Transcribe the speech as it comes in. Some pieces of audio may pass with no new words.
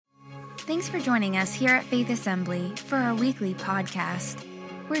Thanks for joining us here at Faith Assembly for our weekly podcast.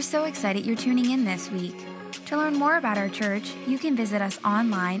 We're so excited you're tuning in this week. To learn more about our church, you can visit us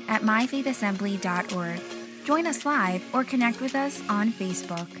online at myfaithassembly.org. Join us live or connect with us on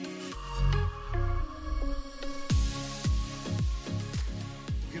Facebook.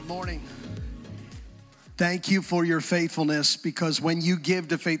 Good morning. Thank you for your faithfulness, because when you give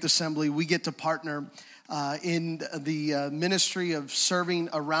to Faith Assembly, we get to partner in the ministry of serving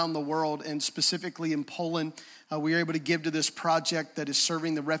around the world, and specifically in Poland. We are able to give to this project that is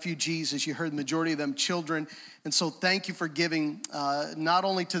serving the refugees, as you heard, the majority of them children. And so thank you for giving, not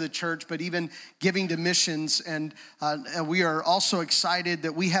only to the church, but even giving to missions. And we are also excited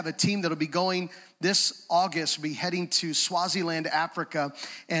that we have a team that will be going this August, be heading to Swaziland, Africa.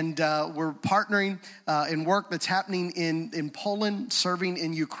 And we're partnering in work that's happening in Poland, serving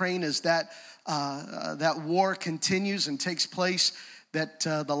in Ukraine as that war continues and takes place, that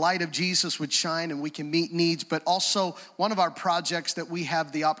the light of Jesus would shine and we can meet needs. But also, one of our projects that we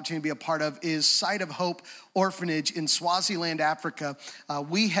have the opportunity to be a part of is Sight of Hope Orphanage in Swaziland, Africa.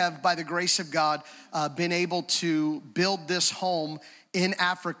 We have, by the grace of God, been able to build this home in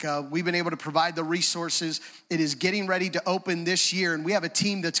Africa. We've been able to provide the resources. It is getting ready to open this year, and we have a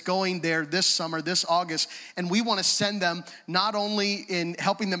team that's going there this summer, this August, and we want to send them not only in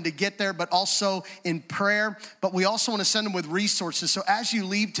helping them to get there, but also in prayer, but we also want to send them with resources. So as you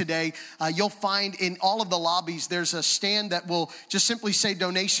leave today, you'll find in all of the lobbies, there's a stand that will just simply say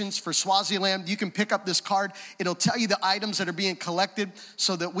donations for Swaziland. You can pick up this card. It'll tell you the items that are being collected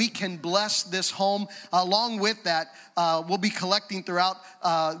so that we can bless this home. Along with that, we'll be collecting throughout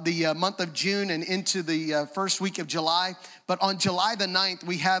the month of June and into the first week of July. But on July the 9th,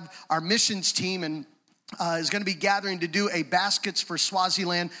 we have our missions team and is going to be gathering to do a Baskets for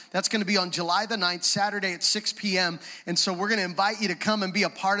Swaziland. That's going to be on July the 9th, Saturday at 6 p.m. And so we're going to invite you to come and be a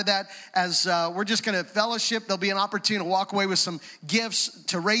part of that, as we're just going to fellowship. There'll be an opportunity to walk away with some gifts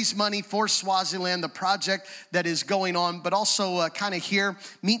to raise money for Swaziland, the project that is going on, but also kind of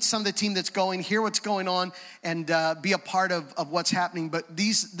meet some of the team that's going, hear what's going on, and be a part of what's happening. But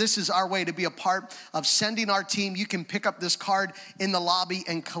this is our way to be a part of sending our team. You can pick up this card in the lobby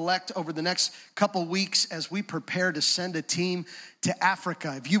and collect over the next couple weeks as we prepare to send a team to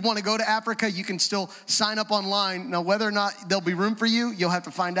Africa. If you want to go to Africa, you can still sign up online. Now, whether or not there'll be room for you, you'll have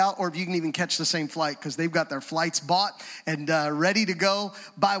to find out, or if you can even catch the same flight, because they've got their flights bought and ready to go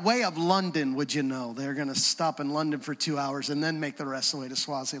by way of London. Would you know? They're going to stop in London for 2 hours and then make the rest of the way to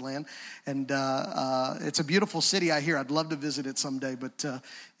Swaziland. And it's a beautiful city, I hear. I'd love to visit it someday, but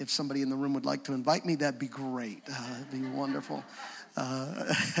if somebody in the room would like to invite me, that'd be great. It'd be wonderful.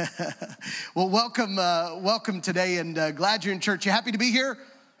 Well, welcome today, and glad you're in church. You happy to be here?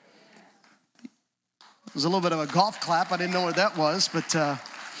 It was a little bit of a golf clap. I didn't know what that was, but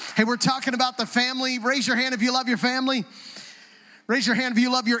hey, we're talking about the family. Raise your hand if you love your family. Raise your hand if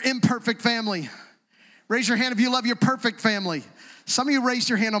you love your imperfect family. Raise your hand if you love your perfect family. Some of you raised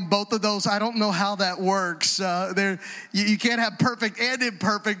your hand on both of those. I don't know how that works. You can't have perfect and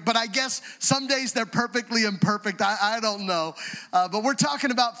imperfect, but I guess some days they're perfectly imperfect. I don't know. But we're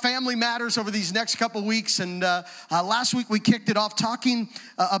talking about family matters over these next couple weeks. And last week we kicked it off talking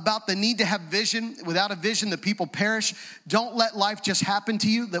about the need to have vision. Without a vision, the people perish. Don't let life just happen to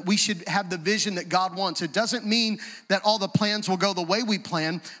you, that we should have the vision that God wants. It doesn't mean that all the plans will go the way we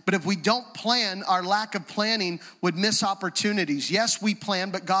plan, but if we don't plan, our lack of planning would miss opportunities. Yes, we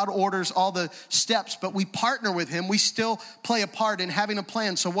plan, but God orders all the steps, but we partner with him. We still play a part in having a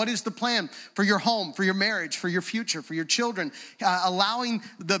plan. So what is the plan for your home, for your marriage, for your future, for your children? Allowing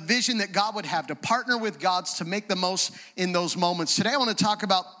the vision that God would have, to partner with God's to make the most in those moments. Today I want to talk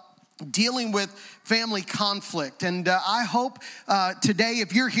about dealing with family conflict. And I hope today,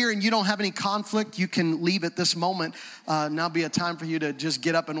 if you're here and you don't have any conflict, you can leave at this moment. Now be a time for you to just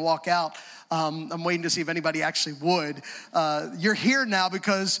get up and walk out. I'm waiting to see if anybody actually would. You're here now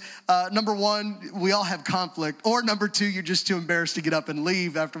because, number one, we all have conflict. Or number two, you're just too embarrassed to get up and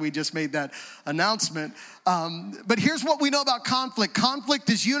leave after we just made that announcement. But here's what we know about conflict.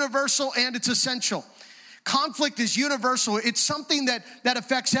 Conflict is universal and it's essential. Conflict is universal. It's something that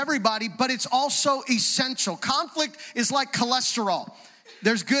affects everybody, but it's also essential. Conflict is like cholesterol.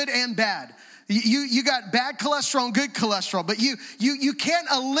 There's good and bad. You got bad cholesterol and good cholesterol, but you can't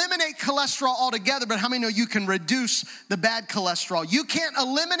eliminate cholesterol altogether, but how many know you can reduce the bad cholesterol? You can't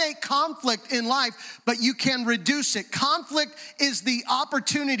eliminate conflict in life, but you can reduce it. Conflict is the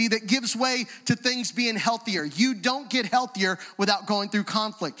opportunity that gives way to things being healthier. You don't get healthier without going through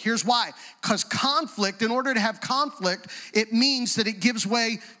conflict. Here's why. Because conflict, in order to have conflict, it means that it gives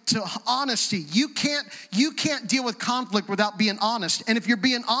way to honesty. You can't deal with conflict without being honest. And if you're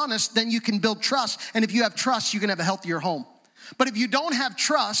being honest, then you can build trust. And if you have trust, you can have a healthier home. But if you don't have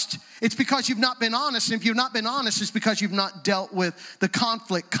trust, it's because you've not been honest. And if you've not been honest, it's because you've not dealt with the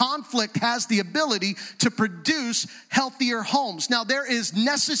conflict. Conflict has the ability to produce healthier homes. Now, there is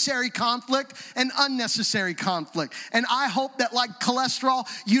necessary conflict and unnecessary conflict. And I hope that, like cholesterol,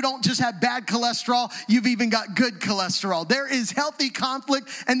 you don't just have bad cholesterol, you've even got good cholesterol. There is healthy conflict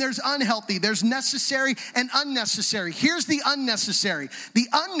and there's unhealthy. There's necessary and unnecessary. Here's the unnecessary. The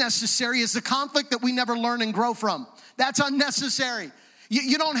unnecessary is the conflict that we never learn and grow from. That's unnecessary.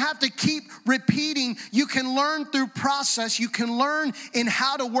 You don't have to keep repeating. You can learn through process. You can learn in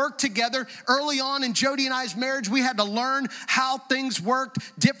how to work together. Early on in Jody and I's marriage, we had to learn how things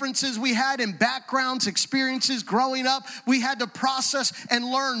worked, differences we had in backgrounds, experiences growing up. We had to process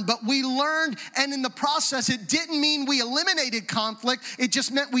and learn, but we learned, and in the process, it didn't mean we eliminated conflict. It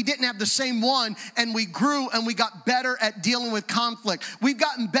just meant we didn't have the same one, and we grew and we got better at dealing with conflict. We've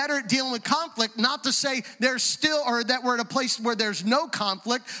gotten better at dealing with conflict, not to say there's still, or that we're at a place where there's no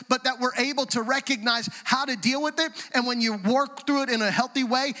conflict, but that we're able to recognize how to deal with it. And when you work through it in a healthy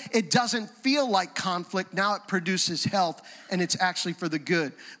way, it doesn't feel like conflict. Now it produces health, and it's actually for the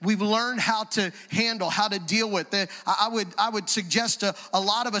good. We've learned how to handle, how to deal with it. I would suggest to a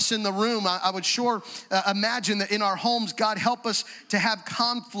lot of us in the room, I would sure imagine that in our homes, God help us to have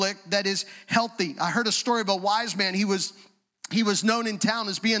conflict that is healthy. I heard a story of a wise man. He was known in town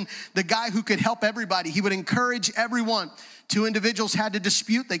as being the guy who could help everybody. He would encourage everyone. Two individuals had a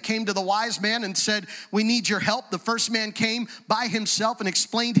dispute. They came to the wise man and said, "We need your help." The first man came by himself and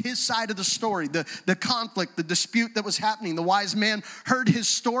explained his side of the story, the conflict, the dispute that was happening. The wise man heard his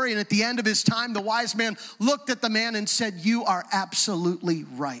story, and at the end of his time, the wise man looked at the man and said, "You are absolutely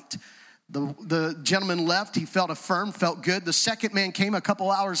right." The gentleman left. He felt affirmed, felt good. The second man came a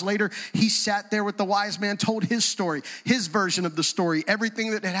couple hours later. He sat there with the wise man, told his story, his version of the story,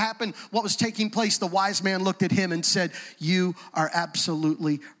 everything that had happened, what was taking place. The wise man looked at him and said, "You are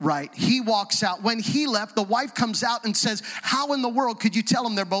absolutely right." He walks out. When he left, the wife comes out and says, "How in the world could you tell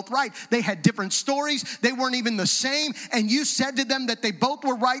them they're both right? They had different stories. They weren't even the same. And you said to them that they both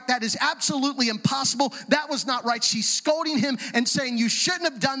were right. That is absolutely impossible. That was not right." She's scolding him and saying, "You shouldn't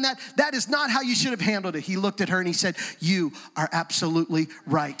have done that. That is not how you should have handled it." He looked at her and he said, "You are absolutely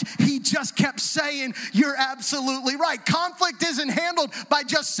right." He just kept saying, "You're absolutely right." Conflict isn't handled by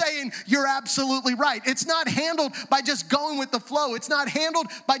just saying, "You're absolutely right." It's not handled by just going with the flow. It's not handled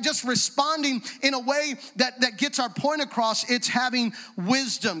by just responding in a way that gets our point across. It's having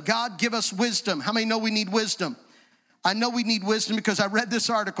wisdom. God, give us wisdom. How many know we need wisdom? I know we need wisdom because I read this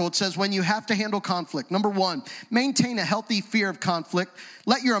article. It says when you have to handle conflict, number one, maintain a healthy fear of conflict.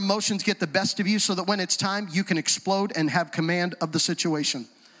 Let your emotions get the best of you so that when it's time, you can explode and have command of the situation.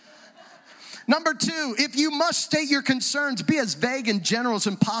 Number two, if you must state your concerns, be as vague and general as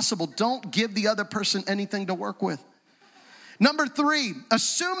possible. Don't give the other person anything to work with. Number three,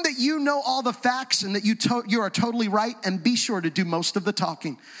 assume that you know all the facts and that you are totally right, and be sure to do most of the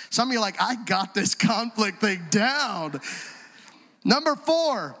talking. Some of you are like, "I got this conflict thing down." Number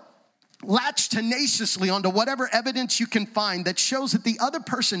four, latch tenaciously onto whatever evidence you can find that shows that the other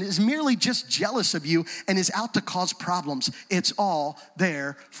person is merely just jealous of you and is out to cause problems. It's all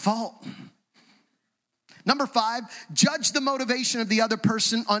their fault. Number five, judge the motivation of the other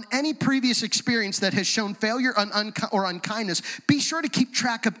person on any previous experience that has shown failure or unkindness. Be sure to keep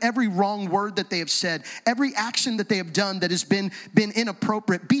track of every wrong word that they have said, every action that they have done that has been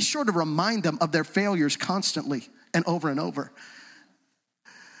inappropriate. Be sure to remind them of their failures constantly and over and over.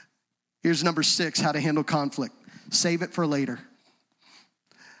 Here's number six, how to handle conflict. Save it for later.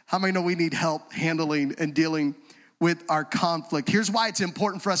 How many know we need help handling and dealing with our conflict? Here's why it's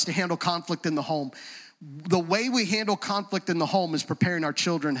important for us to handle conflict in the home. The way we handle conflict in the home is preparing our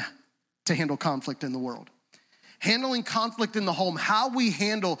children to handle conflict in the world. Handling conflict in the home, how we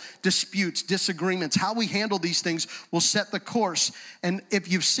handle disputes, disagreements, how we handle these things will set the course. And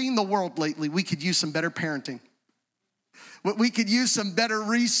if you've seen the world lately, we could use some better parenting. We could use some better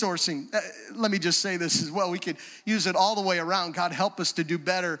resourcing. Let me just say this as well. We could use it all the way around. God help us to do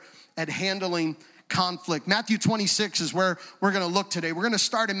better at handling conflict. Matthew 26 is where we're going to look today. We're going to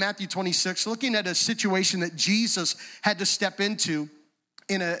start in Matthew 26, looking at a situation that Jesus had to step into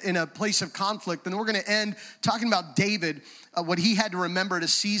in a place of conflict. And we're going to end talking about David, what he had to remember at a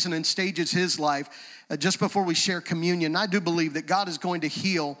season and stages his life just before we share communion. And I do believe that God is going to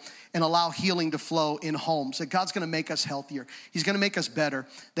heal and allow healing to flow in homes, that God's going to make us healthier. He's going to make us better,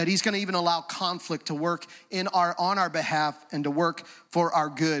 that he's going to even allow conflict to work on our behalf and to work for our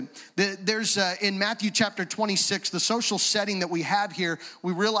good. There's in Matthew chapter 26, the social setting that we have here,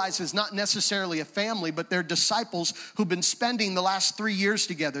 we realize is not necessarily a family, but they're disciples who've been spending the last 3 years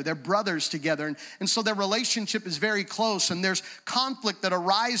together. They're brothers together. And so their relationship is very close, and there's conflict that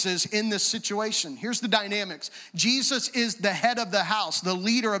arises in this situation. Here's the dynamics. Jesus is the head of the house, the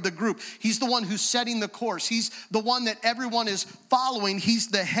leader of the group. He's the one who's setting the course. He's the one that everyone is following. He's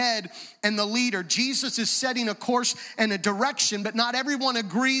the head and the leader. Jesus is setting a course and a direction, but not everyone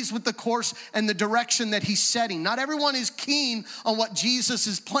agrees with the course and the direction that he's setting. Not everyone is keen on what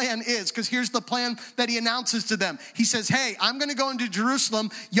Jesus's plan is, because here's the plan that he announces to them. He says, hey, I'm going to go into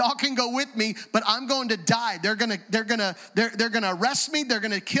Jerusalem. Y'all can go with me, but I'm going to die. They're going to arrest me. They're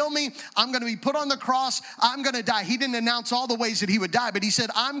going to kill me. I'm going to be put on the cross. I'm going to die. He didn't announce all the ways that he would die, but he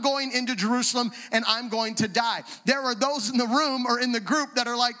said, I'm going into Jerusalem and I'm going to die. There are those in the room or in the group that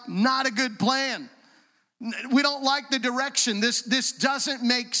are like, not a good plan. We don't like the direction. This doesn't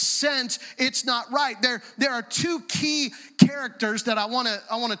make sense. It's not right. There are two key characters that I want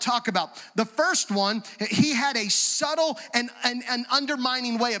to talk about. The first one, he had a subtle and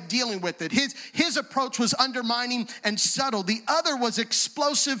undermining way of dealing with it. His approach was undermining and subtle. The other was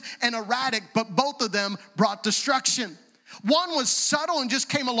explosive and erratic, but both of them brought destruction. One was subtle and just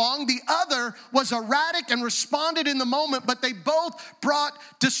came along. The other was erratic and responded in the moment, but they both brought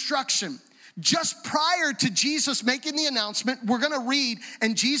destruction. Just prior to Jesus making the announcement, we're going to read,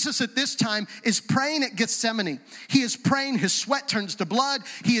 and Jesus at this time is praying at Gethsemane. He is praying, his sweat turns to blood.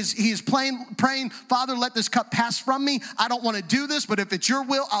 He is praying, Father, let this cup pass from me. I don't want to do this, but if it's your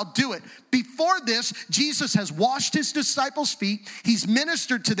will, I'll do it. Before this, Jesus has washed his disciples' feet. He's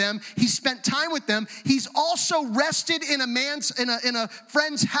ministered to them. He's spent time with them. He's also rested in a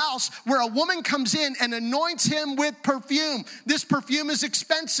friend's house where a woman comes in and anoints him with perfume. This perfume is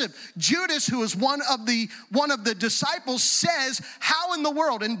expensive. Judas, who is one of the disciples, says, how in the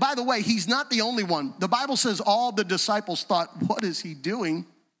world? And by the way, he's not the only one. The Bible says all the disciples thought, what is he doing?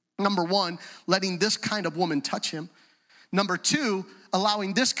 Number one, letting this kind of woman touch him. Number two,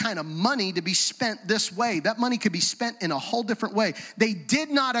 allowing this kind of money to be spent this way. That money could be spent in a whole different way. They did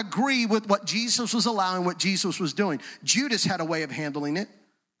not agree with what Jesus was allowing, what Jesus was doing. Judas had a way of handling it.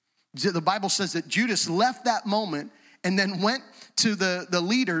 The Bible says that Judas left that moment and then went to the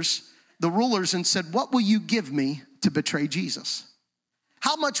leaders, the rulers, and said, what will you give me to betray Jesus?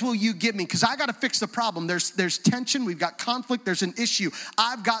 How much will you give me? Because I got to fix the problem. There's tension. We've got conflict. There's an issue.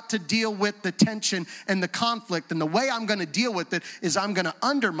 I've got to deal with the tension and the conflict. And the way I'm going to deal with it is I'm going to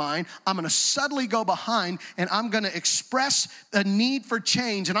undermine. I'm going to subtly go behind, and I'm going to express a need for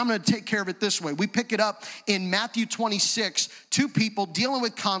change. And I'm going to take care of it this way. We pick it up in Matthew 26, two people dealing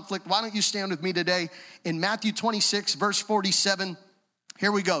with conflict. Why don't you stand with me today in Matthew 26, verse 47.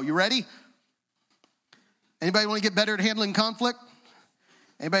 Here we go. You ready? Anybody want to get better at handling conflict?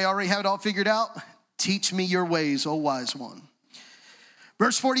 Anybody already have it all figured out? Teach me your ways, O wise one.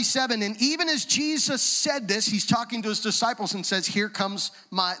 Verse 47, and even as Jesus said this, he's talking to his disciples and says, here comes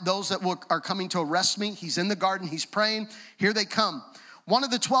those that are coming to arrest me. He's in the garden, he's praying. Here they come. One of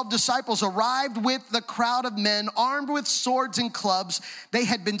the 12 disciples arrived with the crowd of men armed with swords and clubs. They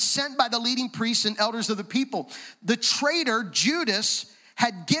had been sent by the leading priests and elders of the people. The traitor, Judas,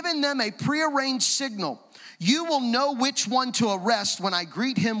 had given them a prearranged signal. You will know which one to arrest when I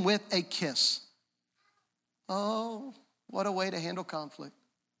greet him with a kiss. Oh, what a way to handle conflict.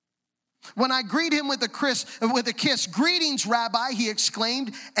 When I greet him with a kiss, greetings, Rabbi, he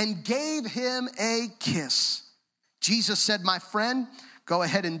exclaimed, and gave him a kiss. Jesus said, my friend, go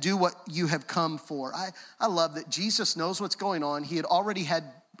ahead and do what you have come for. I love that Jesus knows what's going on. He had already had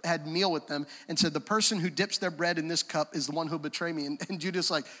meal with them and said, the person who dips their bread in this cup is the one who'll betray me. And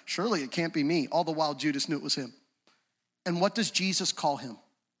Judas like, surely it can't be me. All the while Judas knew it was him. And what does Jesus call him?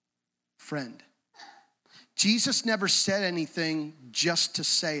 Friend. Jesus never said anything just to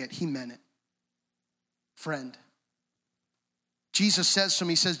say it. He meant it. Friend. Jesus says to him,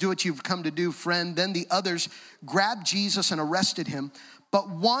 he says, do what you've come to do, friend. Then the others grabbed Jesus and arrested him. But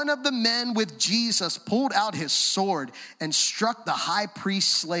one of the men with Jesus pulled out his sword and struck the high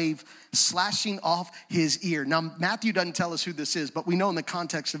priest's slave, slashing off his ear. Now, Matthew doesn't tell us who this is, but we know in the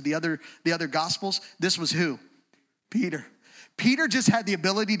context of the other Gospels, this was who? Peter. Peter just had the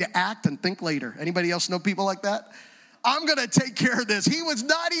ability to act and think later. Anybody else know people like that? I'm going to take care of this. He was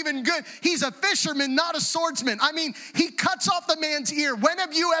not even good. He's a fisherman, not a swordsman. I mean, he cuts off the man's ear. When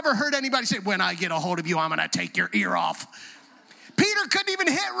have you ever heard anybody say, when I get a hold of you, I'm going to take your ear off? Peter couldn't even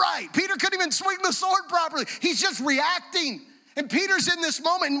hit right. Peter couldn't even swing the sword properly. He's just reacting. And Peter's in this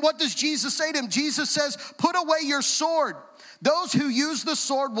moment, and what does Jesus say to him? Jesus says, put away your sword. Those who use the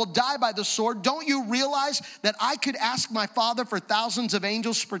sword will die by the sword. Don't you realize that I could ask my Father for thousands of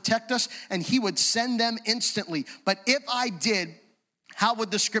angels to protect us, and he would send them instantly? But if I did, how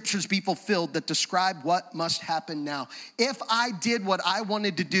would the scriptures be fulfilled that describe what must happen now? If I did what I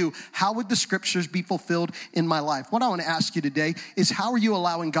wanted to do, how would the scriptures be fulfilled in my life? What I want to ask you today is, how are you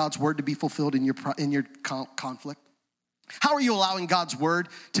allowing God's word to be fulfilled in your conflict? How are you allowing God's word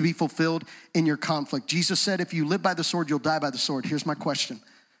to be fulfilled in your conflict? Jesus said, if you live by the sword, you'll die by the sword. Here's my question.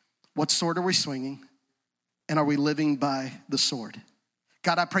 What sword are we swinging? And are we living by the sword?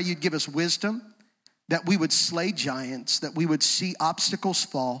 God, I pray you'd give us wisdom, that we would slay giants, that we would see obstacles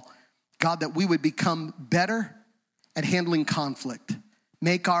fall. God, that we would become better at handling conflict.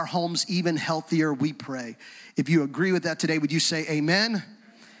 Make our homes even healthier, we pray. If you agree with that today, would you say amen?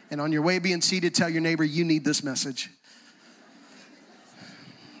 And on your way being seated, tell your neighbor you need this message.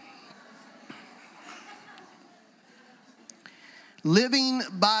 Living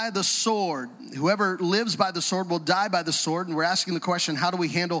by the sword. Whoever lives by the sword will die by the sword. And we're asking the question, how do we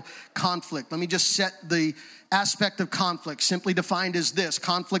handle conflict? Let me just set the aspect of conflict, simply defined as this.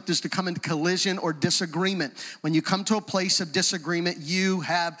 Conflict is to come into collision or disagreement. When you come to a place of disagreement, you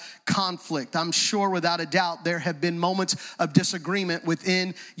have conflict. I'm sure without a doubt there have been moments of disagreement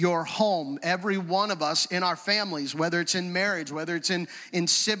within your home. Every one of us in our families, whether it's in marriage, whether it's in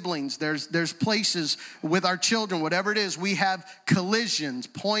siblings, there's places with our children, whatever it is, we have collisions,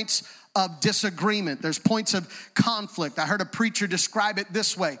 points of disagreement. There's points of conflict. I heard a preacher describe it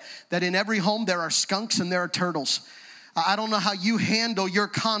this way, that in every home there are skunks and there are turtles. I don't know how you handle your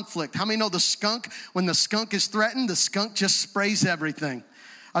conflict. How many know the skunk, when the skunk is threatened, the skunk just sprays everything?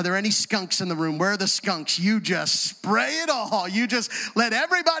 Are there any skunks in the room? Where are the skunks? You just spray it all. You just let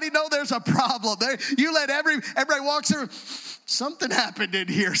everybody know there's a problem. You let everybody walks through. Something happened in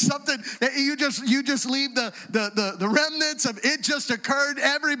here. Something, you just leave the remnants of it just occurred.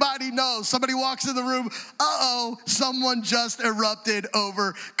 Everybody knows. Somebody walks in the room. Someone just erupted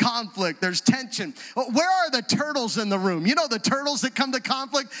over conflict. There's tension. Where are the turtles in the room? You know the turtles that come to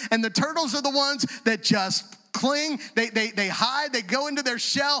conflict, and the turtles are the ones that just cling, they hide, they go into their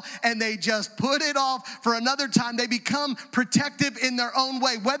shell, and they just put it off for another time. They become protective in their own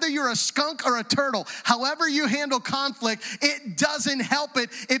way. Whether you're a skunk or a turtle, however you handle conflict, it doesn't help it.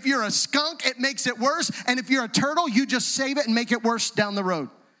 If you're a skunk, it makes it worse. And if you're a turtle, you just save it and make it worse down the road.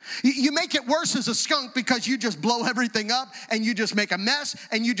 You make it worse as a skunk because you just blow everything up and you just make a mess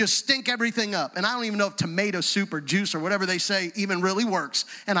and you just stink everything up. And I don't even know if tomato soup or juice or whatever they say even really works,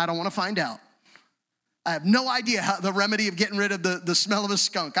 and I don't want to find out. I have no idea how the remedy of getting rid of the smell of a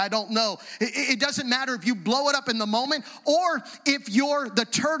skunk. I don't know. It doesn't matter if you blow it up in the moment or if you're the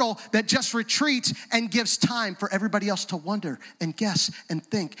turtle that just retreats and gives time for everybody else to wonder and guess and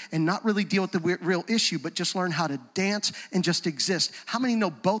think and not really deal with the real issue, but just learn how to dance and just exist. How many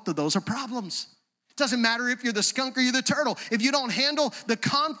know both of those are problems? It doesn't matter if you're the skunk or you're the turtle. If you don't handle the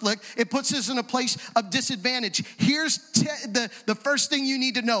conflict, it puts us in a place of disadvantage. Here's the first thing you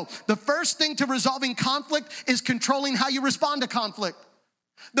need to know. The first thing to resolving conflict is controlling how you respond to conflict.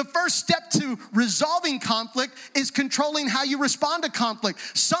 The first step to resolving conflict is controlling how you respond to conflict.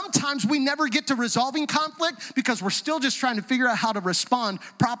 Sometimes we never get to resolving conflict because we're still just trying to figure out how to respond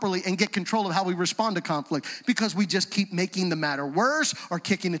properly and get control of how we respond to conflict, because we just keep making the matter worse or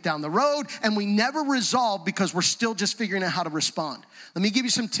kicking it down the road, and we never resolve because we're still just figuring out how to respond. Let me give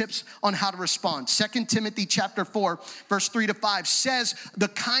you some tips on how to respond. 2 Timothy chapter 4, verse 3-5 says the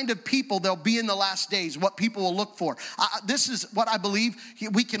kind of people there'll be in the last days, what people will look for. This is what I believe.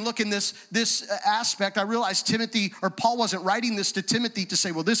 We can look in this aspect. I realize Paul wasn't writing this to Timothy to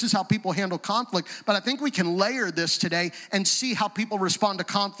say, well, this is how people handle conflict. But I think we can layer this today and see how people respond to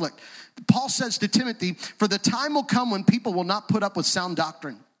conflict. Paul says to Timothy, for the time will come when people will not put up with sound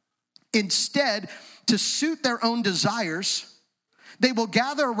doctrine. Instead, to suit their own desires, they will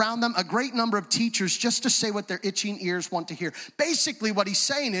gather around them a great number of teachers just to say what their itching ears want to hear. Basically, what he's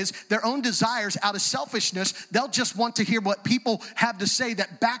saying is their own desires, out of selfishness, they'll just want to hear what people have to say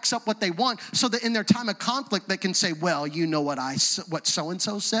that backs up what they want, so that in their time of conflict, they can say, well, you know what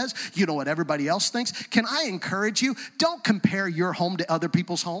so-and-so says. You know what everybody else thinks. Can I encourage you? Don't compare your home to other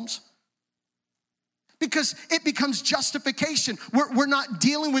people's homes. Because it becomes justification. We're not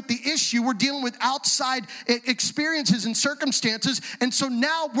dealing with the issue. We're dealing with outside experiences and circumstances. And so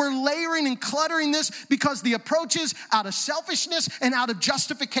now we're layering and cluttering this because the approach is out of selfishness and out of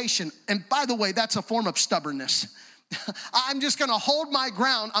justification. And by the way, that's a form of stubbornness. I'm just going to hold my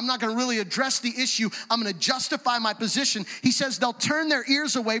ground. I'm not going to really address the issue. I'm going to justify my position. He says they'll turn their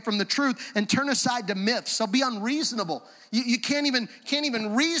ears away from the truth and turn aside to myths. They'll be unreasonable. You can't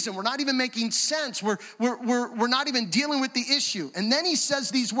even reason. We're not even making sense. We're not even dealing with the issue. And then he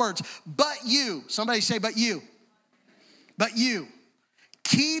says these words, but you. Somebody say, but you. But you.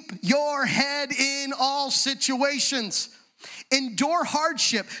 Keep your head in all situations. Endure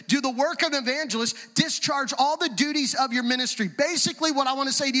hardship, do the work of an evangelist, discharge all the duties of your ministry. Basically, what I want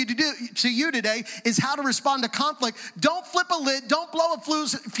to say to you today is how to respond to conflict. Don't flip a lid, don't blow a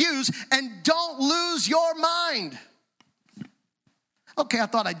fuse, and don't lose your mind. Okay, I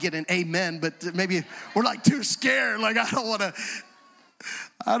thought I'd get an amen, but maybe we're like too scared. Like I don't want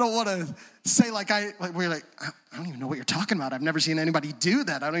to say we're like, I don't even know what you're talking about. I've never seen anybody do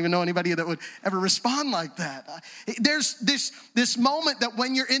that. I don't even know anybody that would ever respond like that. There's this moment that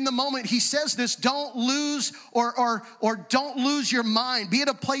when you're in the moment, he says this, don't lose or don't lose your mind. Be at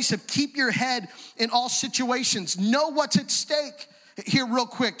a place of keep your head in all situations. Know what's at stake. Here real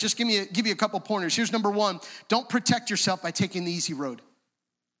quick, just give you a couple pointers. Here's number one, don't protect yourself by taking the easy road.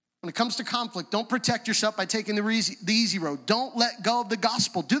 When it comes to conflict, don't protect yourself by taking the easy road. Don't let go of the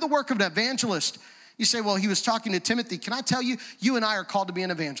gospel. Do the work of an evangelist. You say, well, he was talking to Timothy. Can I tell you, you and I are called to be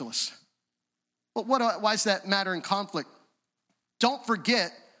an evangelist. But why does that matter in conflict? Don't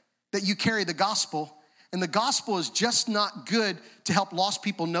forget that you carry the gospel. And the gospel is just not good to help lost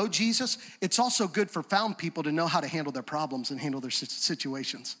people know Jesus. It's also good for found people to know how to handle their problems and handle their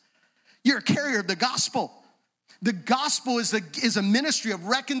situations. You're a carrier of the gospel. The gospel is a ministry of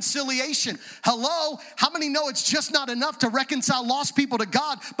reconciliation. Hello? How many know it's just not enough to reconcile lost people to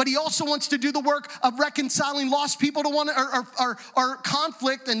God, but he also wants to do the work of reconciling lost people to one or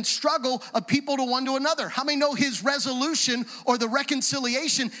conflict and struggle of people to one to another. How many know his resolution or the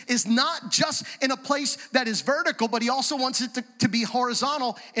reconciliation is not just in a place that is vertical, but he also wants it to be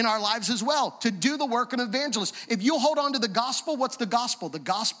horizontal in our lives as well, to do the work of an evangelist. If you hold on to the gospel, what's the gospel? The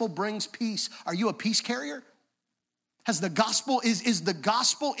gospel brings peace. Are you a peace carrier? Is the gospel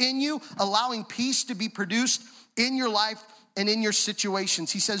in you, allowing peace to be produced in your life and in your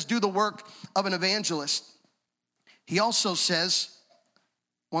situations? He says, do the work of an evangelist. He also says,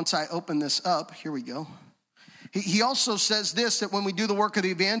 once I open this up, here we go. He also says this, that when we do the work of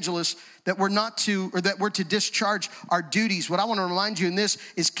the evangelist, that we're to discharge our duties. What I want to remind you in this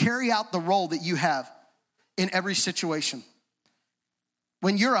is carry out the role that you have in every situation.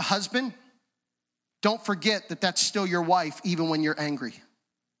 When you're a husband, don't forget that that's still your wife, even when you're angry.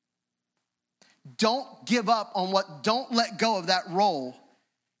 Don't give up on don't let go of that role.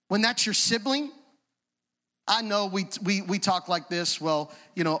 When that's your sibling, I know we talk like this. Well,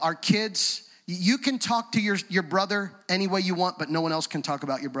 our kids, you can talk to your brother any way you want, but no one else can talk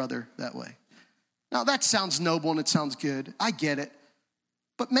about your brother that way. Now that sounds noble and it sounds good. I get it.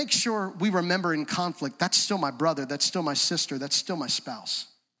 But make sure we remember in conflict, that's still my brother, that's still my sister, that's still my spouse.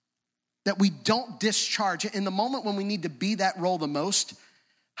 That we don't discharge it in the moment when we need to be that role the most.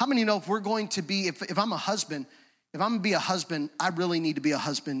 How many know if we're going to be, if I'm a husband, if I'm going to be a husband, I really need to be a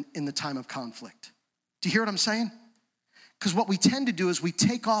husband in the time of conflict. Do you hear what I'm saying? Because what we tend to do is we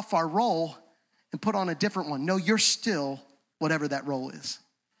take off our role and put on a different one. No, you're still whatever that role is.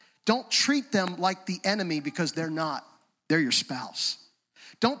 Don't treat them like the enemy because they're not. They're your spouse.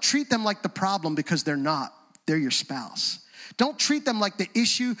 Don't treat them like the problem because they're not. They're your spouse. Don't treat them like the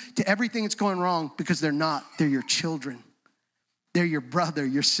issue to everything that's going wrong because they're not. They're your children. They're your brother,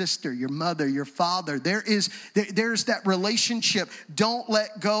 your sister, your mother, your father. There's that relationship. Don't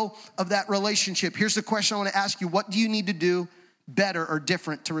let go of that relationship. Here's the question I want to ask you. What do you need to do better or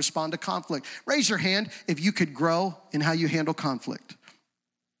different to respond to conflict? Raise your hand if you could grow in how you handle conflict.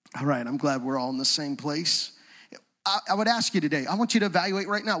 All right, I'm glad we're all in the same place. I would ask you today, I want you to evaluate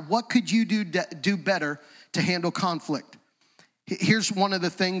right now, what could you do better to handle conflict? Here's one of the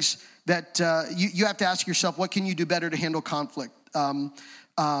things that you have to ask yourself, what can you do better to handle conflict?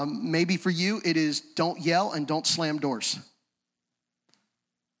 Maybe for you, it is don't yell and don't slam doors.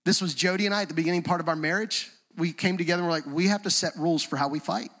 This was Jody and I at the beginning part of our marriage. We came together and we're like, we have to set rules for how we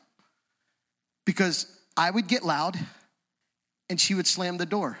fight. Because I would get loud and she would slam the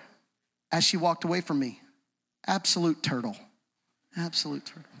door as she walked away from me. Absolute turtle. Absolute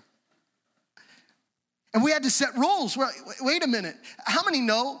turtle. And we had to set rules. Wait a minute. How many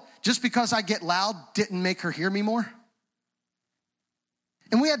know just because I get loud didn't make her hear me more?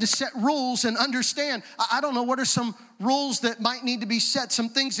 And we had to set rules and understand. I don't know, what are some rules that might need to be set, some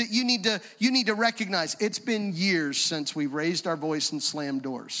things that you need to recognize. It's been years since we raised our voice and slammed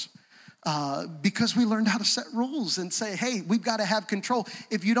doors. Because we learned how to set rules and say, hey, we've got to have control.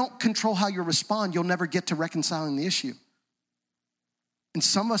 If you don't control how you respond, you'll never get to reconciling the issue. And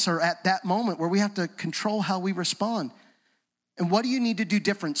some of us are at that moment where we have to control how we respond. And what do you need to do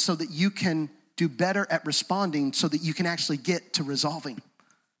different so that you can do better at responding so that you can actually get to resolving?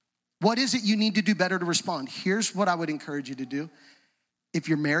 What is it you need to do better to respond? Here's what I would encourage you to do. If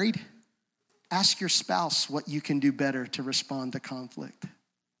you're married, ask your spouse what you can do better to respond to conflict.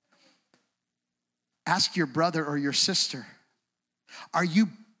 Ask your brother or your sister, are you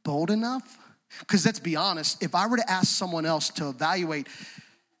bold enough? Because let's be honest, if I were to ask someone else to evaluate, it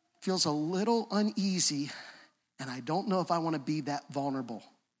feels a little uneasy, and I don't know if I want to be that vulnerable.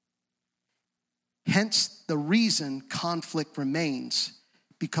 Hence the reason conflict remains,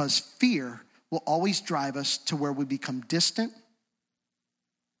 because fear will always drive us to where we become distant,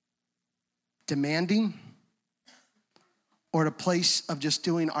 demanding, or at a place of just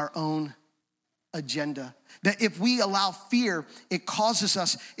doing our own agenda. That if we allow fear, it causes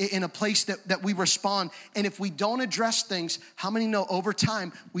us in a place that we respond. And if we don't address things, how many know over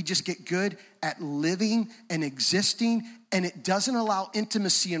time, we just get good at living and existing, and it doesn't allow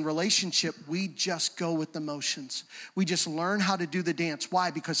intimacy in relationship. We just go with the motions. We just learn how to do the dance.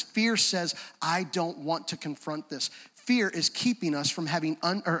 Why? Because fear says, I don't want to confront this. Fear is keeping us from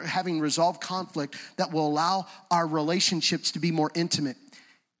having resolved conflict that will allow our relationships to be more intimate.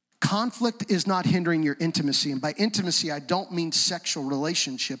 Conflict is not hindering your intimacy. And by intimacy, I don't mean sexual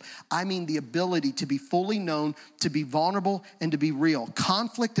relationship. I mean the ability to be fully known, to be vulnerable, and to be real.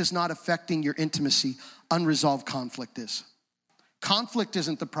 Conflict is not affecting your intimacy. Unresolved conflict is. Conflict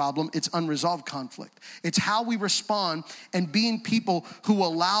isn't the problem. It's unresolved conflict. It's how we respond and being people who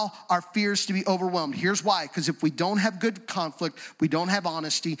allow our fears to be overwhelmed. Here's why. Because if we don't have good conflict, we don't have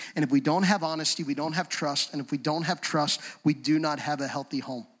honesty. And if we don't have honesty, we don't have trust. And if we don't have trust, we do not have a healthy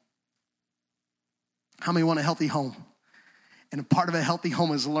home. How many want a healthy home? And a part of a healthy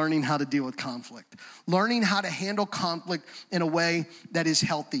home is learning how to deal with conflict. Learning how to handle conflict in a way that is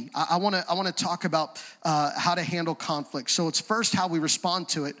healthy. I want to talk about how to handle conflict. So it's first how we respond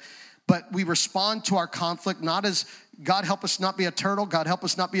to it. But we respond to our conflict not as, God help us not be a turtle. God help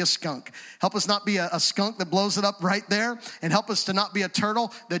us not be a skunk. Help us not be a skunk that blows it up right there. And help us to not be a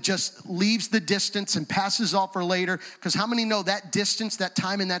turtle that just leaves the distance and passes off for later. Because how many know that distance, that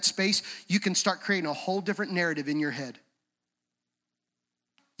time and that space, you can start creating a whole different narrative in your head.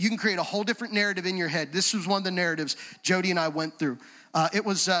 You can create a whole different narrative in your head. This was one of the narratives Jody and I went through. It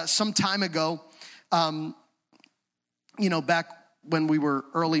was some time ago, back when we were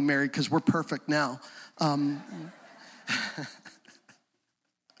early married, because we're perfect now. I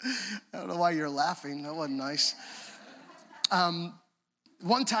don't know why you're laughing. That wasn't nice.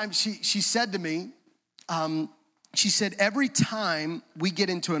 One time she said to me, she said, every time we get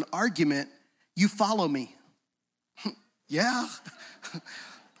into an argument, you follow me. Yeah,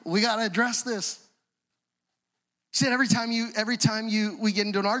 we got to address this. She said, every time we get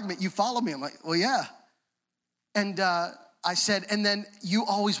into an argument, you follow me. I'm like, well, yeah. And I said, and then you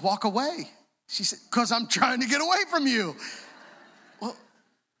always walk away. She said, because I'm trying to get away from you. Well,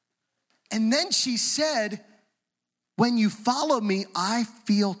 and then she said, when you follow me, I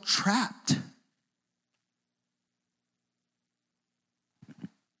feel trapped.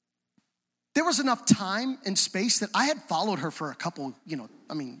 There was enough time and space that I had followed her for a couple,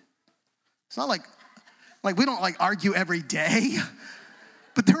 it's not like we don't argue every day.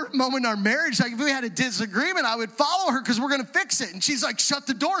 But there were moments in our marriage, if we had a disagreement, I would follow her because we're going to fix it. And she's like, shut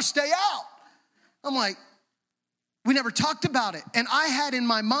the door, stay out. I'm like, we never talked about it. And I had in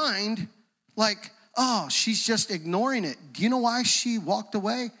my mind, oh, she's just ignoring it. Do you know why she walked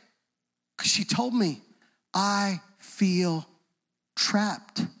away? Because she told me, I feel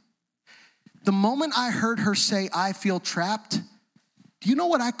trapped. The moment I heard her say, I feel trapped, do you know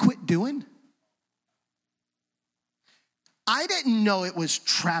what I quit doing? I didn't know it was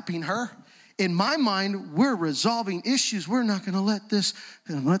trapping her. In my mind, we're resolving issues. We're not going to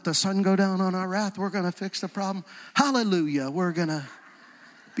let the sun go down on our wrath. We're going to fix the problem. Hallelujah. We're going to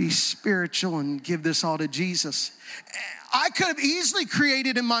be spiritual and give this all to Jesus. I could have easily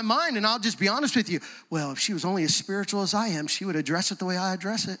created in my mind, and I'll just be honest with you, well, if she was only as spiritual as I am, she would address it the way I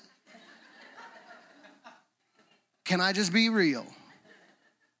address it. Can I just be real?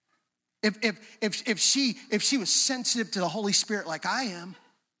 If she was sensitive to the Holy Spirit like I am,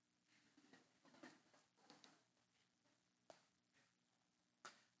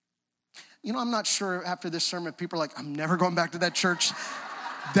 I'm not sure after this sermon, people are like, I'm never going back to that church.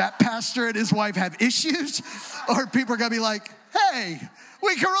 that pastor and his wife have issues, or people are gonna be like, hey,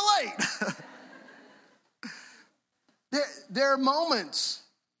 we can relate. There are moments,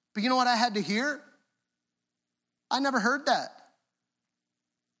 but you know what I had to hear? I never heard that.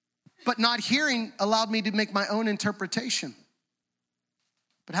 But not hearing allowed me to make my own interpretation.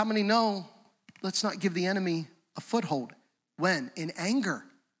 But how many know, let's not give the enemy a foothold? When? In anger.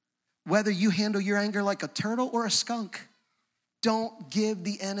 Whether you handle your anger like a turtle or a skunk, don't give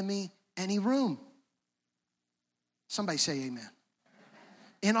the enemy any room. Somebody say amen.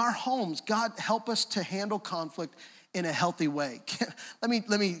 In our homes, God help us to handle conflict in a healthy way. Let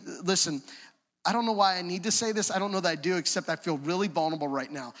me listen. I don't know why I need to say this. I don't know that I do, except I feel really vulnerable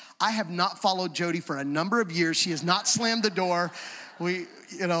right now. I have not followed Jody for a number of years. She has not slammed the door.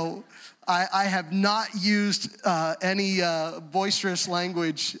 I have not used any boisterous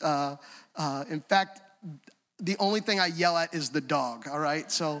language. In fact, the only thing I yell at is the dog, all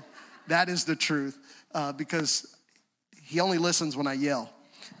right? So that is the truth, because he only listens when I yell.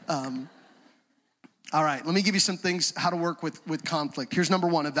 All right, let me give you some things how to work with conflict. Here's number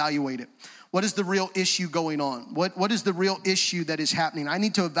one, evaluate it. What is the real issue going on? What is the real issue that is happening? I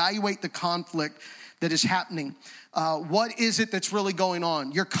need to evaluate the conflict that is happening. What is it that's really going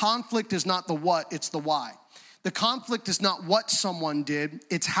on? Your conflict is not the what, it's the why. The conflict is not what someone did,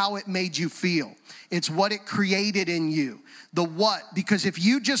 it's how it made you feel. It's what it created in you. The what, because if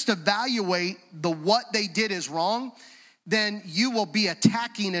you just evaluate the what they did is wrong, then you will be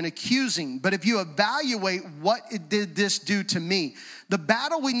attacking and accusing. But if you evaluate what did this do to me, the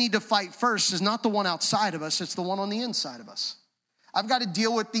battle we need to fight first is not the one outside of us, it's the one on the inside of us. I've got to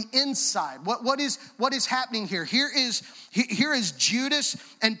deal with the inside. What is happening here? Here is Judas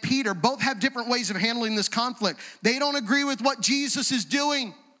and Peter. Both have different ways of handling this conflict. They don't agree with what Jesus is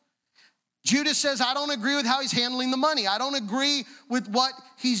doing. Judas says, I don't agree with how he's handling the money. I don't agree with what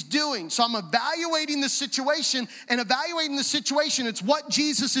he's doing. So I'm evaluating the situation, and evaluating the situation, it's what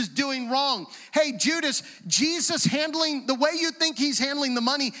Jesus is doing wrong. Hey, Judas, Jesus handling the way you think he's handling the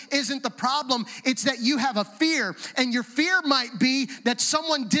money isn't the problem. It's that you have a fear, and your fear might be that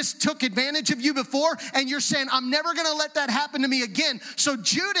someone took advantage of you before, and you're saying, I'm never gonna let that happen to me again. So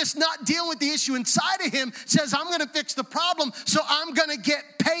Judas, not dealing with the issue inside of him, says, I'm gonna fix the problem, so I'm gonna get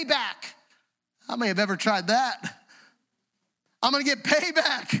payback. I may have ever tried that. I'm going to get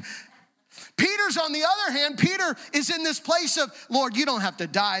payback. Peter's on the other hand, Peter is in this place of, Lord, you don't have to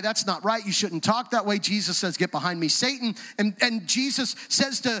die. That's not right. You shouldn't talk that way. Jesus says, get behind me, Satan. And Jesus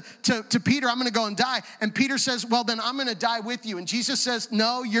says to Peter, I'm going to go and die. And Peter says, well, then I'm going to die with you. And Jesus says,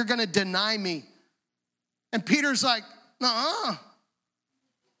 no, you're going to deny me. And Peter's like, no, I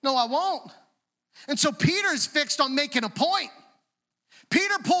won't. And so Peter's fixed on making a point.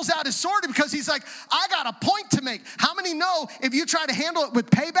 Peter pulls out his sword because he's like, I got a point to make. How many know if you try to handle it with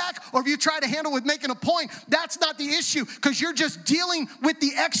payback or if you try to handle it with making a point, that's not the issue, because you're just dealing with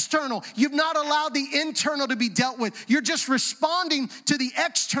the external. You've not allowed the internal to be dealt with. You're just responding to the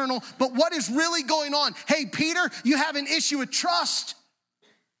external, but what is really going on? Hey, Peter, you have an issue with trust.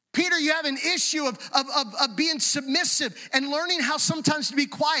 Peter, you have an issue of being submissive and learning how sometimes to be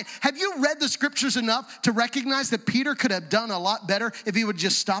quiet. Have you read the scriptures enough to recognize that Peter could have done a lot better if he would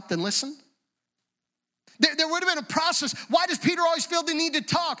just stopped and listened? There would have been a process. Why does Peter always feel the need to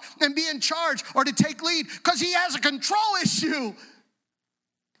talk and be in charge or to take lead? Because he has a control issue.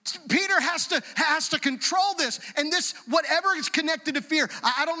 Peter has to control this, and this, whatever is connected to fear.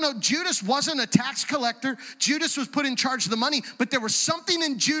 I don't know, Judas wasn't a tax collector. Judas was put in charge of the money, but there was something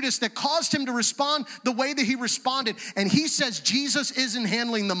in Judas that caused him to respond the way that he responded. And he says Jesus isn't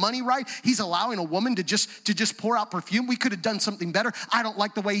handling the money right. He's allowing a woman to just pour out perfume. We could have done something better. I don't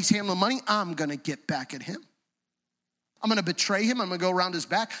like the way he's handling money. I'm gonna get back at him. I'm gonna betray him. I'm gonna go around his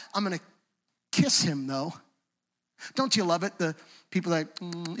back. I'm gonna kiss him though. Don't you love it? The people are like,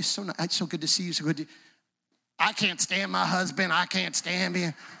 it's so nice. It's so good to see you. So good. I can't stand my husband. I can't stand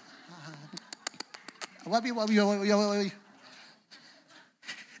him. I love you.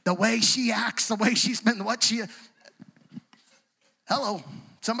 The way she acts, the way she's been, hello,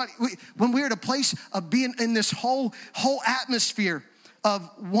 somebody. When we're at a place of being in this whole atmosphere of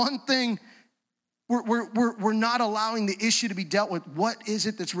one thing, we're not allowing the issue to be dealt with. What is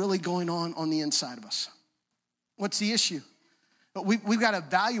it that's really going on the inside of us? What's the issue? But we've got to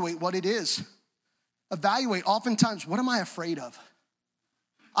evaluate what it is. Evaluate, oftentimes, what am I afraid of?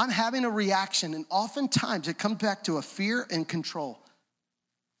 I'm having a reaction, and oftentimes it comes back to a fear and control.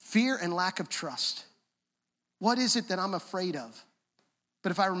 Fear and lack of trust. What is it that I'm afraid of?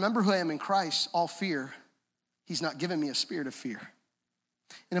 But if I remember who I am in Christ, all fear, he's not given me a spirit of fear.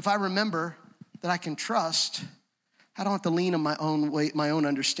 And if I remember that I can trust, I don't have to lean on my own way, my own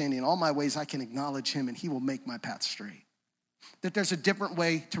understanding. In all my ways, I can acknowledge him and he will make my path straight. That there's a different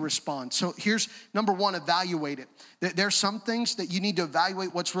way to respond. So here's number one, evaluate it. There's some things that you need to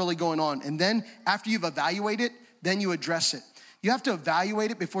evaluate what's really going on. And then after you've evaluated it, then you address it. You have to evaluate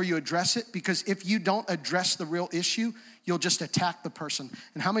it before you address it, because if you don't address the real issue, you'll just attack the person.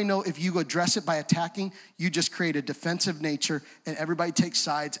 And how many know if you address it by attacking, you just create a defensive nature and everybody takes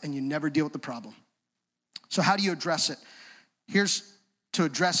sides and you never deal with the problem. So how do you address it? Here's to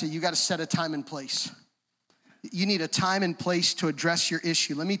address it. You got to set a time and place. You need a time and place to address your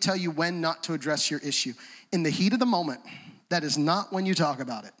issue. Let me tell you when not to address your issue. In the heat of the moment, that is not when you talk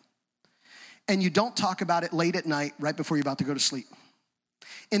about it. And you don't talk about it late at night, right before you're about to go to sleep.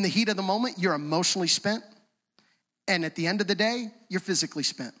 In the heat of the moment, you're emotionally spent. And at the end of the day, you're physically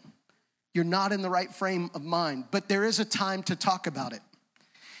spent. You're not in the right frame of mind. But there is a time to talk about it.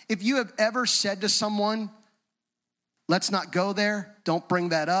 If you have ever said to someone, let's not go there, don't bring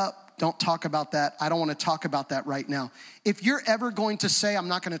that up, don't talk about that, I don't want to talk about that right now. If you're ever going to say, I'm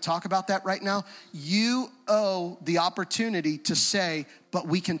not going to talk about that right now, you owe the opportunity to say, but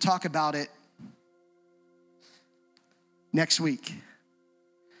we can talk about it next week.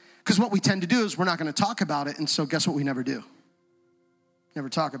 Because what we tend to do is we're not going to talk about it, and so guess what we never do? Never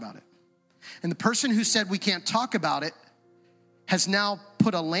talk about it. And the person who said we can't talk about it has now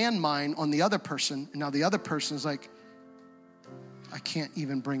put a landmine on the other person, and now the other person is like, I can't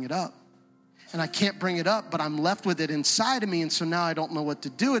even bring it up. And I can't bring it up, but I'm left with it inside of me, and so now I don't know what to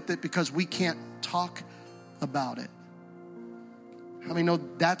do with it because we can't talk about it. How many know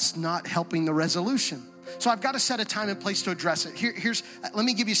that's not helping the resolution? So I've got to set a time and place to address it. Let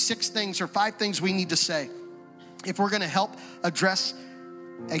me give you 6 things or 5 things we need to say if we're going to help address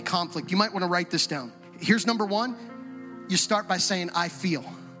a conflict. You might want to write this down. Here's number 1. You start by saying, I feel.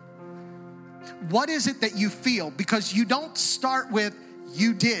 What is it that you feel? Because you don't start with,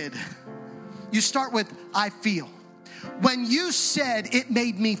 you did. You start with, I feel. When you said, it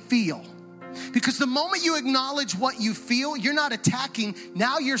made me feel. Because the moment you acknowledge what you feel, you're not attacking.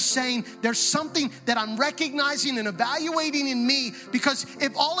 Now you're saying there's something that I'm recognizing and evaluating in me. Because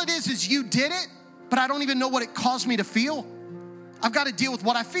if all it is you did it, but I don't even know what it caused me to feel, I've got to deal with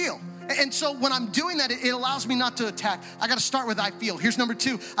what I feel. And so when I'm doing that, it allows me not to attack. I got to start with I feel. Here's number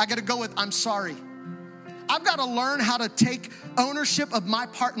 2. I got to go with I'm sorry. I've got to learn how to take ownership of my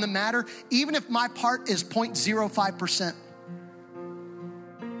part in the matter, even if my part is 0.05%.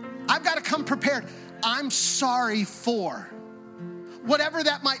 I've got to come prepared. I'm sorry for whatever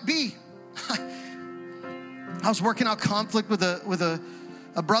that might be. I was working out conflict with a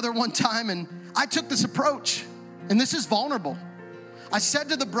brother one time, and I took this approach, and this is vulnerable. I said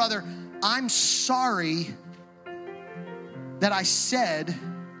to the brother, I'm sorry that I said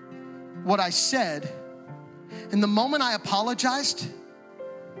what I said. And the moment I apologized,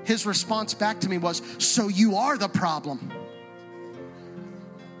 his response back to me was, so you are the problem.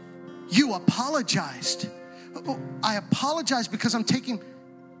 You apologized. I apologized because I'm taking,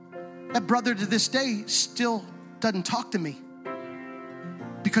 that brother to this day still doesn't talk to me.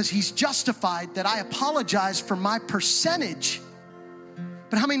 Because he's justified that I apologize for my percentage.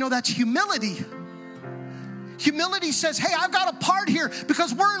 But how many know that's humility? Humility says, hey, I've got a part here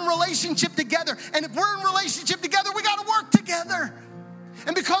because we're in relationship together. And if we're in relationship together, we got to work together.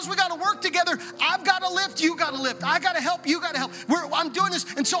 And because we got to work together, I've got to lift, you got to lift. I got to help, you got to help. I'm doing this.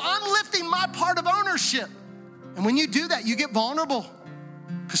 And so I'm lifting my part of ownership. And when you do that, you get vulnerable.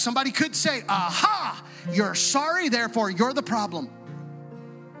 Because somebody could say, aha, you're sorry, therefore you're the problem.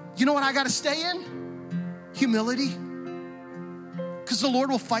 You know what I got to stay in? Humility. Because the Lord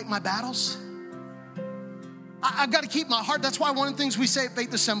will fight my battles. I've got to keep my heart. That's why one of the things we say at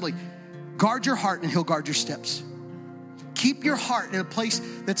Faith Assembly, guard your heart and he'll guard your steps. Keep your heart in a place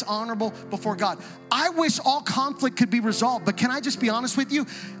that's honorable before God. I wish all conflict could be resolved, but can I just be honest with you?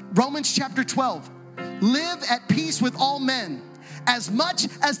 Romans chapter 12, live at peace with all men as much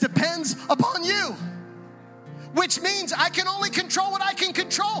as depends upon you. Which means I can only control what I can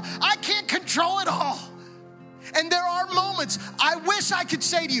control. I can't control it all. And there are moments I wish I could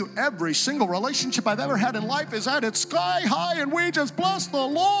say to you, every single relationship I've ever had in life is at its sky high and we just bless the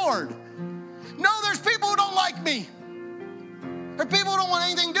Lord. No, there's people who don't like me. There's people who don't want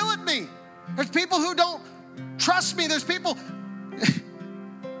anything to do with me. There's people who don't trust me. There's people,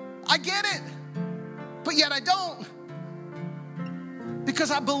 I get it, but yet I don't.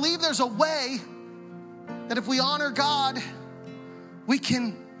 Because I believe there's a way that if we honor God, we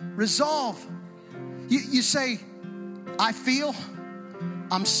can resolve. You say, I feel,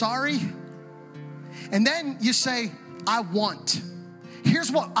 I'm sorry. And then you say, I want.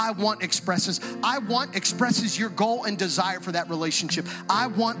 Here's what I want expresses. I want expresses your goal and desire for that relationship. I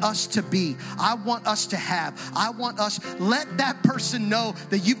want us to be. I want us to have. I want us, let that person know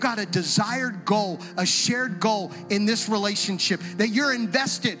that you've got a desired goal, a shared goal in this relationship, that you're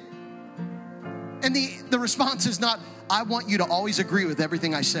invested. And the response is not, I want you to always agree with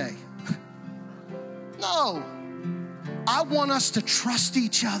everything I say. No. I want us to trust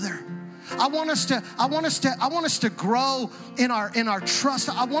each other. I want us to grow in our trust.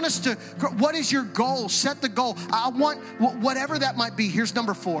 I want us to grow. What is your goal? Set the goal. I want whatever that might be. Here's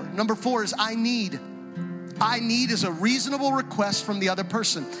number 4. Number 4 is I need. I need is a reasonable request from the other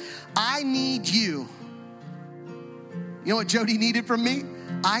person. I need you. You know what Jody needed from me?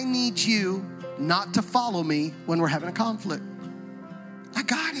 I need you not to follow me when we're having a conflict. I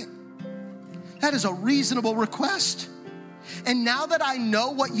got it. That is a reasonable request. And now that I know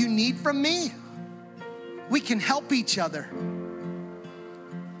what you need from me, we can help each other.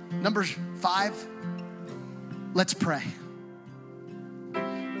 Number 5, let's pray.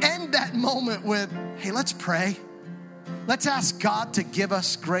 End that moment with, hey, let's pray. Let's ask God to give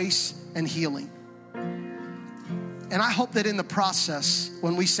us grace and healing. And I hope that in the process,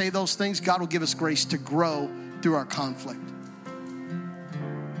 when we say those things, God will give us grace to grow through our conflict.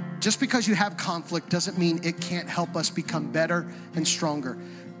 Just because you have conflict doesn't mean it can't help us become better and stronger.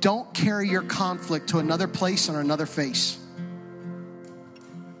 Don't carry your conflict to another place or another face.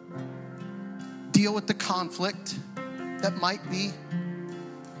 Deal with the conflict that might be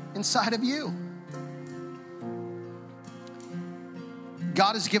inside of you.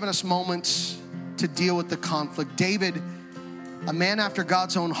 God has given us moments to deal with the conflict. David, a man after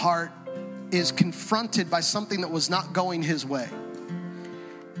God's own heart, is confronted by something that was not going his way.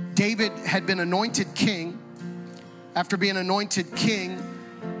 David had been anointed king. After being anointed king,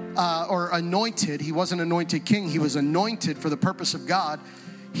 he wasn't anointed king, he was anointed for the purpose of God.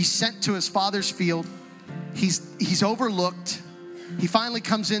 He's sent to his father's field. He's overlooked. He finally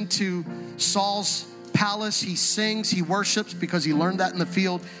comes into Saul's palace. He sings, he worships because he learned that in the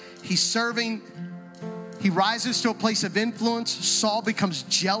field. He's serving. He rises to a place of influence. Saul becomes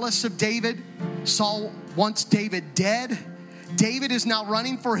jealous of David. Saul wants David dead. David is now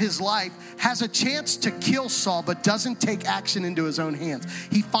running for his life, has a chance to kill Saul, but doesn't take action into his own hands.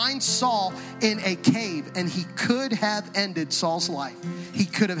 He finds Saul in a cave, and he could have ended Saul's life. He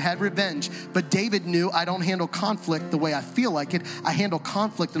could have had revenge, but David knew, I don't handle conflict the way I feel like it. I handle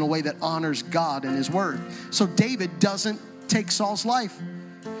conflict in a way that honors God and his word. So David doesn't take Saul's life.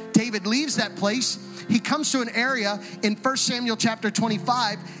 David leaves that place. He comes to an area in 1 Samuel chapter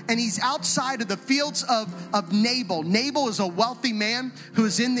 25, and he's outside of the fields of Nabal. Nabal is a wealthy man who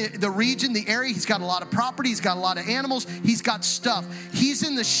is in the region, the area. He's got a lot of property. He's got a lot of animals. He's got stuff. He's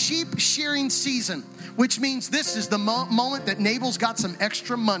in the sheep shearing season, which means this is the moment that Nabal's got some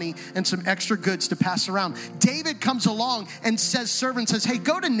extra money and some extra goods to pass around. David comes along and says, hey,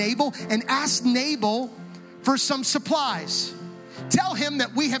 go to Nabal and ask Nabal for some supplies. Tell him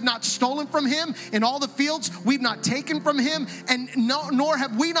that we have not stolen from him in all the fields. We've not taken from him, and nor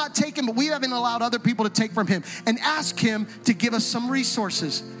have we not taken, but we haven't allowed other people to take from him. And ask him to give us some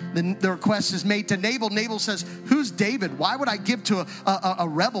resources. The request is made to Nabal. Nabal says, who's David? Why would I give to a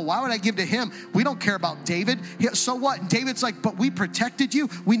rebel? Why would I give to him? We don't care about David. So what? And David's like, but we protected you.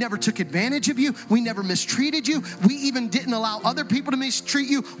 We never took advantage of you. We never mistreated you. We even didn't allow other people to mistreat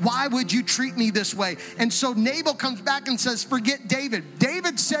you. Why would you treat me this way? And so Nabal comes back and says, forget David.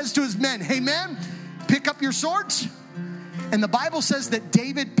 David says to his men, hey men, pick up your swords. And the Bible says that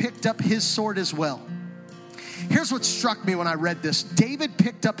David picked up his sword as well. Here's what struck me when I read this. David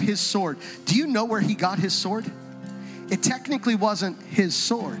picked up his sword. Do you know where he got his sword? It technically wasn't his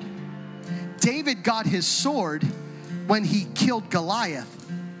sword. David got his sword when he killed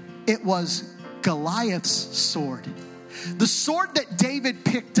Goliath. It was Goliath's sword. The sword that David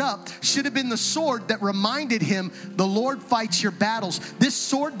picked up should have been the sword that reminded him, the Lord fights your battles. This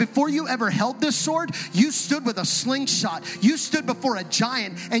sword, before you ever held this sword, you stood with a slingshot. You stood before a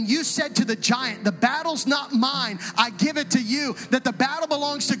giant, and you said to the giant, the battle's not mine, I give it to you, that the battle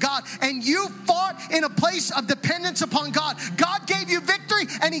belongs to God. And you fought in a place of dependence upon God. God gave you victory,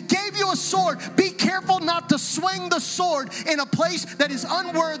 and he gave you a sword. Be careful not to swing the sword in a place that is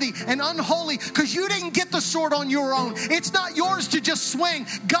unworthy and unholy, because you didn't get the sword on your own. It's not yours to just swing.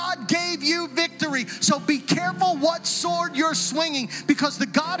 God gave you victory. So be careful what sword you're swinging, because the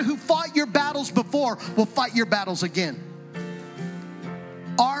God who fought your battles before will fight your battles again.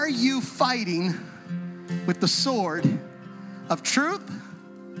 Are you fighting with the sword of truth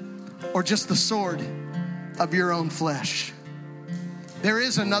or just the sword of your own flesh? There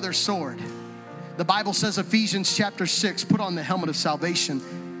is another sword. The Bible says, Ephesians chapter 6, put on the helmet of salvation.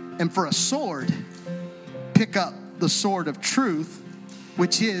 And for a sword, pick up the sword of truth,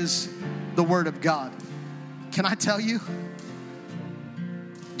 which is the word of God. Can I tell you?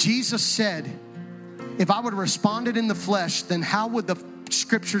 Jesus said, if I would have responded in the flesh, then how would the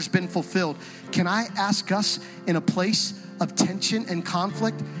scriptures been fulfilled? Can I ask us in a place of tension and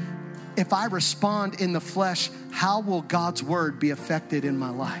conflict? If I respond in the flesh, how will God's word be affected in my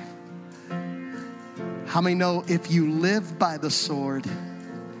life? How many know if you live by the sword,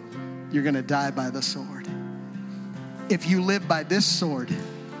 you're going to die by the sword? If you live by this sword,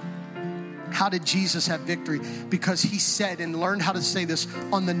 how did Jesus have victory? Because he said, and learned how to say this,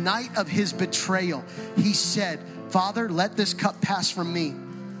 on the night of his betrayal, he said, Father, let this cup pass from me,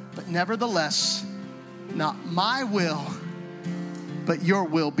 but nevertheless, not my will, but your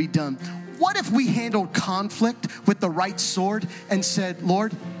will be done. What if we handled conflict with the right sword and said,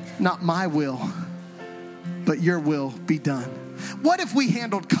 Lord, not my will, but your will be done? What if we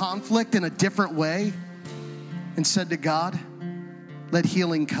handled conflict in a different way and said to God, let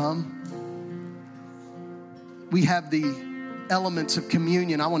healing come? We have the elements of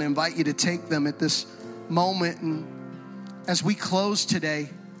communion. I want to invite you to take them at this moment. And as we close today,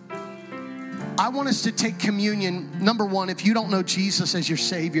 I want us to take communion. Number one, if you don't know Jesus as your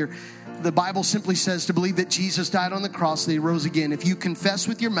Savior, the Bible simply says to believe that Jesus died on the cross, that he rose again. If you confess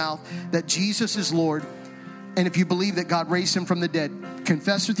with your mouth that Jesus is Lord, and if you believe that God raised him from the dead,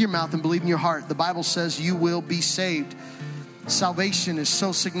 confess with your mouth and believe in your heart, the Bible says you will be saved. Salvation is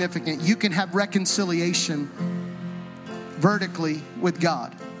so significant. You can have reconciliation vertically with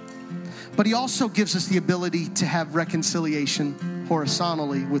God. But he also gives us the ability to have reconciliation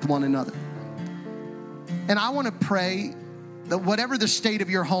horizontally with one another. And I want to pray that whatever the state of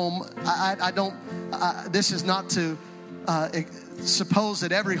your home, this is not to suppose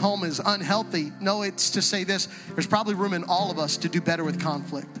that every home is unhealthy. No, it's to say this: there's probably room in all of us to do better with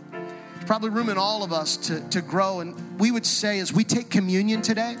conflict. There's probably room in all of us to grow. And we would say, as we take communion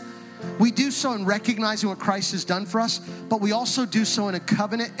today, we do so in recognizing what Christ has done for us, but we also do so in a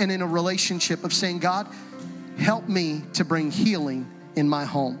covenant and in a relationship of saying, God, help me to bring healing in my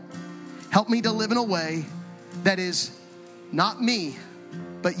home. Help me to live in a way that is not me,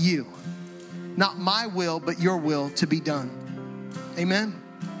 but you. Not my will, but your will to be done. Amen.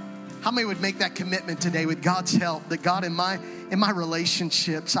 How many would make that commitment today with God's help, that God, in my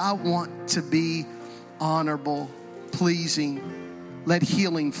relationships, I want to be honorable, pleasing, let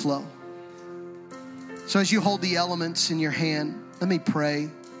healing flow. So as you hold the elements in your hand, let me pray.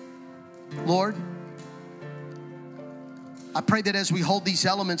 Lord, I pray that as we hold these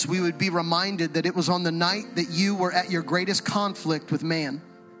elements, we would be reminded that it was on the night that you were at your greatest conflict with man.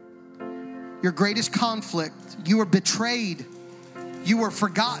 Your greatest conflict. You were betrayed. You were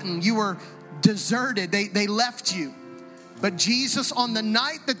forgotten. You were deserted. They left you. But Jesus, on the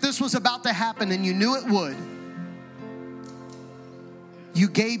night that this was about to happen, and you knew it would, you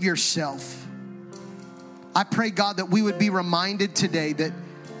gave yourself. I pray, God, that we would be reminded today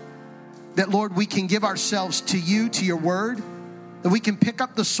that Lord, we can give ourselves to you, to your word, that we can pick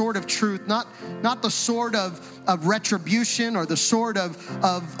up the sword of truth, not the sword of retribution or the sword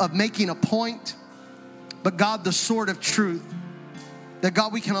of making a point, but God, the sword of truth. That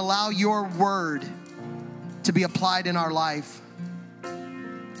God, we can allow your word to be applied in our life.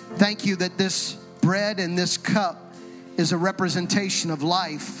 Thank you that this bread and this cup is a representation of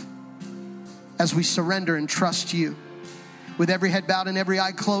life as we surrender and trust you. With every head bowed and every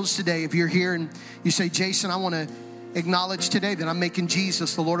eye closed today, if you're here and you say, Jason, I want to acknowledge today that I'm making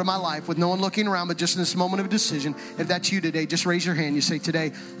Jesus the Lord of my life, with no one looking around, but just in this moment of decision. If that's you today, just raise your hand. You say,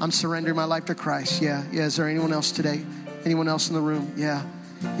 today, I'm surrendering my life to Christ. Yeah. Is there anyone else today? Anyone else in the room? Yeah.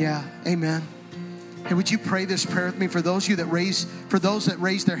 Amen. Hey, would you pray this prayer with me? For those that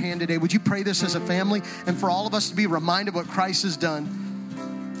raised their hand today, would you pray this as a family? And for all of us to be reminded of what Christ has done,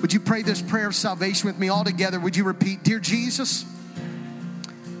 would you pray this prayer of salvation with me all together? Would you repeat, Dear Jesus,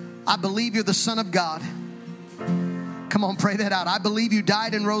 I believe you're the Son of God. Come on, pray that out. I believe you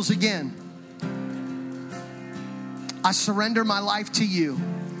died and rose again. I surrender my life to you.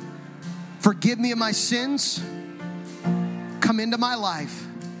 Forgive me of my sins. Come into my life.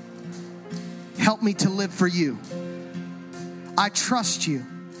 Help me to live for you. I trust you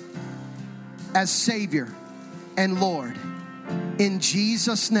as Savior and Lord. In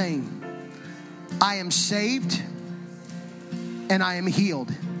Jesus' name, I am saved and I am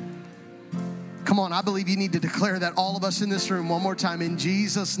healed. Come on, I believe you need to declare that, all of us in this room, one more time. In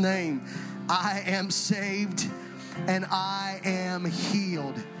Jesus' name, I am saved and I am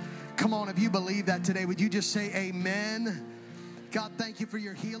healed. Come on, if you believe that today, would you just say amen? God, thank you for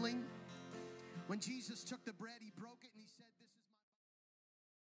your healing. When Jesus took the bread, he broke it and